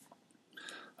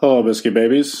Hello, Biscuit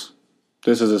Babies.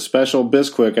 This is a special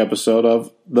Bisquick episode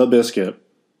of The Biscuit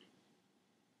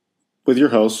with your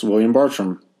host, William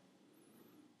Bartram.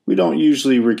 We don't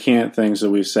usually recant things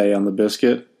that we say on The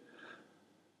Biscuit,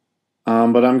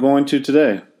 but I'm going to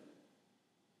today.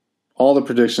 All the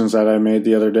predictions that I made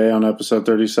the other day on episode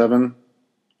 37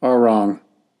 are wrong,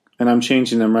 and I'm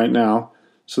changing them right now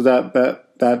so that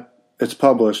it's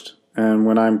published, and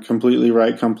when I'm completely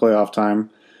right come playoff time,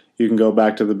 you can go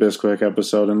back to the Bisquick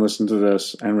episode and listen to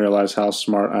this and realize how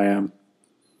smart I am.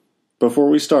 Before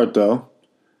we start, though,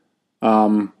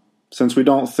 since we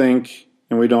don't think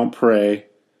and we don't pray,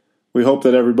 we hope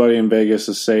that everybody in Vegas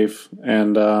is safe,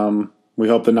 and we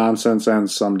hope the nonsense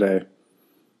ends someday.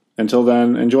 Until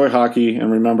then, enjoy hockey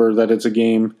and remember that it's a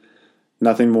game,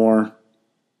 nothing more,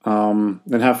 and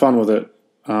have fun with it.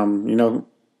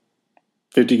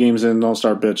 50 games in, don't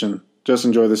start bitching. Just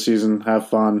enjoy the season, have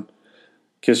fun.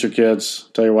 Kiss your kids,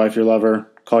 tell your wife you love her,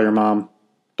 call your mom.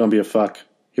 Don't be a fuck.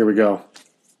 Here we go.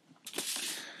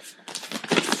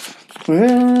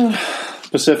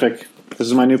 Pacific. This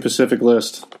is my new Pacific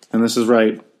list, and this is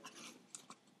right.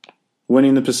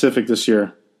 Winning the Pacific this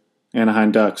year,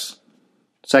 Anaheim Ducks.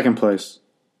 Second place,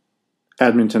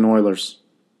 Edmonton Oilers.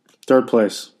 Third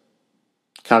place,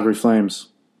 Calgary Flames.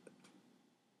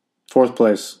 Fourth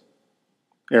place,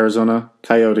 Arizona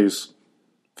Coyotes.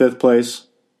 Fifth place,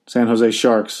 San Jose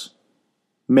Sharks,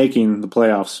 making the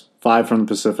playoffs, 5 from the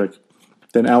Pacific.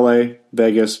 Then LA,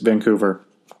 Vegas, Vancouver.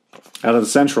 Out of the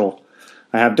Central,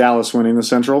 I have Dallas winning the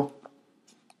Central,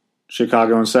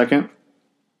 Chicago in second,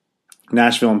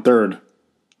 Nashville in third,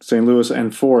 St. Louis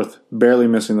in fourth, barely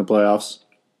missing the playoffs.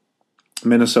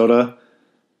 Minnesota,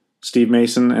 Steve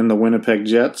Mason and the Winnipeg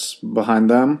Jets behind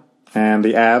them, and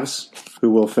the Avs,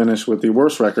 who will finish with the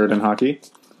worst record in hockey.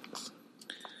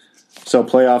 So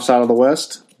playoffs out of the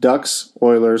West, Ducks,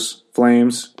 Oilers,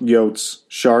 Flames, Yotes,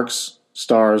 Sharks,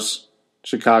 Stars,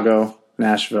 Chicago,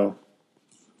 Nashville.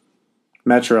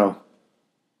 Metro,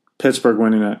 Pittsburgh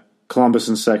winning it, Columbus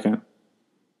in second.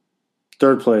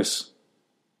 Third place,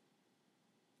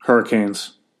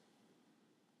 Hurricanes.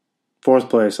 Fourth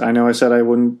place, I know I said I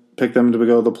wouldn't pick them to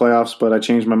go to the playoffs, but I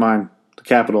changed my mind. The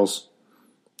Capitals,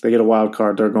 they get a wild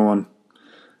card, they're going.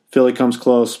 Philly comes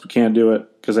close, but can't do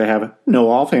it because they have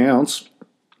no offense.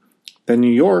 Then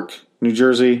New York, New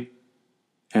Jersey,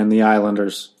 and the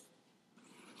Islanders.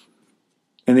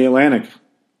 In the Atlantic,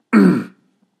 I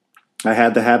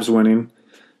had the Habs winning,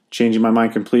 changing my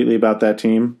mind completely about that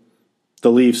team.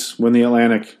 The Leafs win the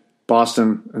Atlantic,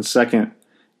 Boston in second,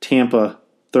 Tampa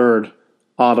third,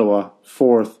 Ottawa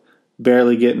fourth,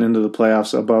 barely getting into the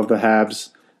playoffs above the Habs,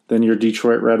 then your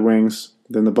Detroit Red Wings,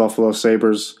 then the Buffalo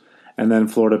Sabres, and then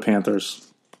Florida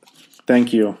Panthers.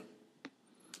 Thank you.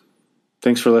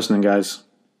 Thanks for listening, guys.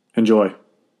 Enjoy.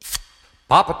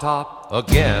 Papa Top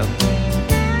again.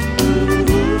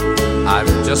 I've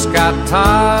just got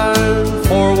time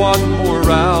for one more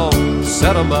round.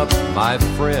 Set 'em up, my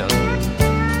friend.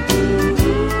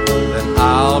 Then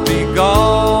I'll be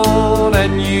gone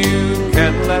and you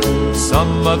can let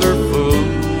some other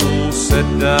fool sit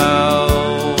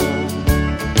down.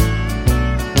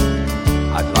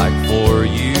 I'd like for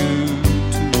you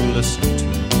to listen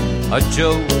to a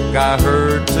joke I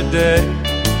heard today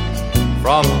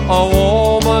from a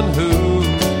woman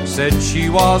who said she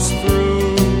was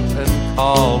through and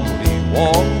calmly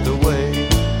walked away.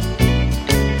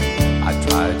 I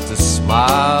tried to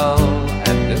smile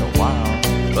and in a while,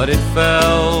 but it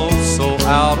felt so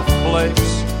out of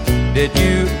place. Did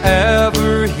you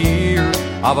ever hear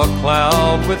of a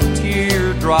clown with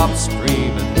teardrops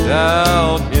streaming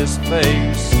down his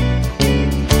face?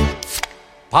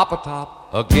 Papa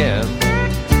Top again.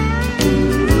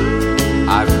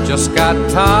 I've just got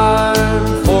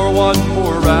time for one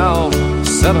more round.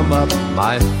 Set 'em up,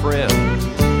 my friend.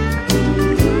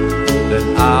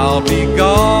 Then I'll be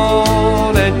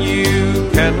gone and you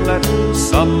can let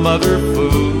some other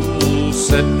fool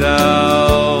sit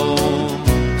down.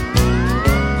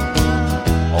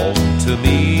 Home to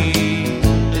me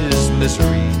is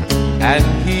misery, and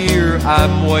here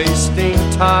I'm wasting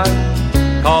time.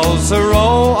 'Cause a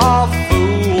row of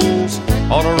fools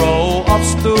on a row of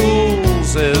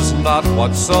stools is not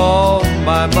what's on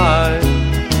my mind.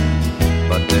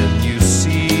 But then you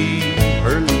see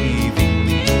her leaving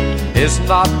me is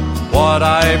not what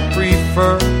I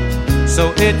prefer.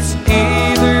 So it's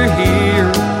either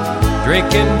here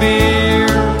drinking beer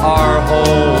or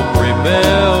home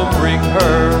remembering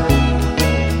her.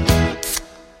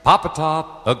 Papa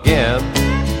Top again.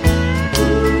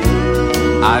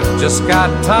 I've just got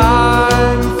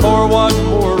time for one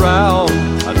more round,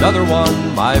 another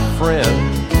one, my friend.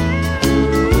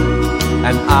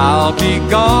 and I'll be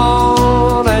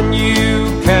gone, and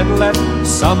you can let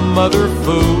some other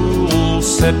fool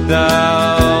sit down.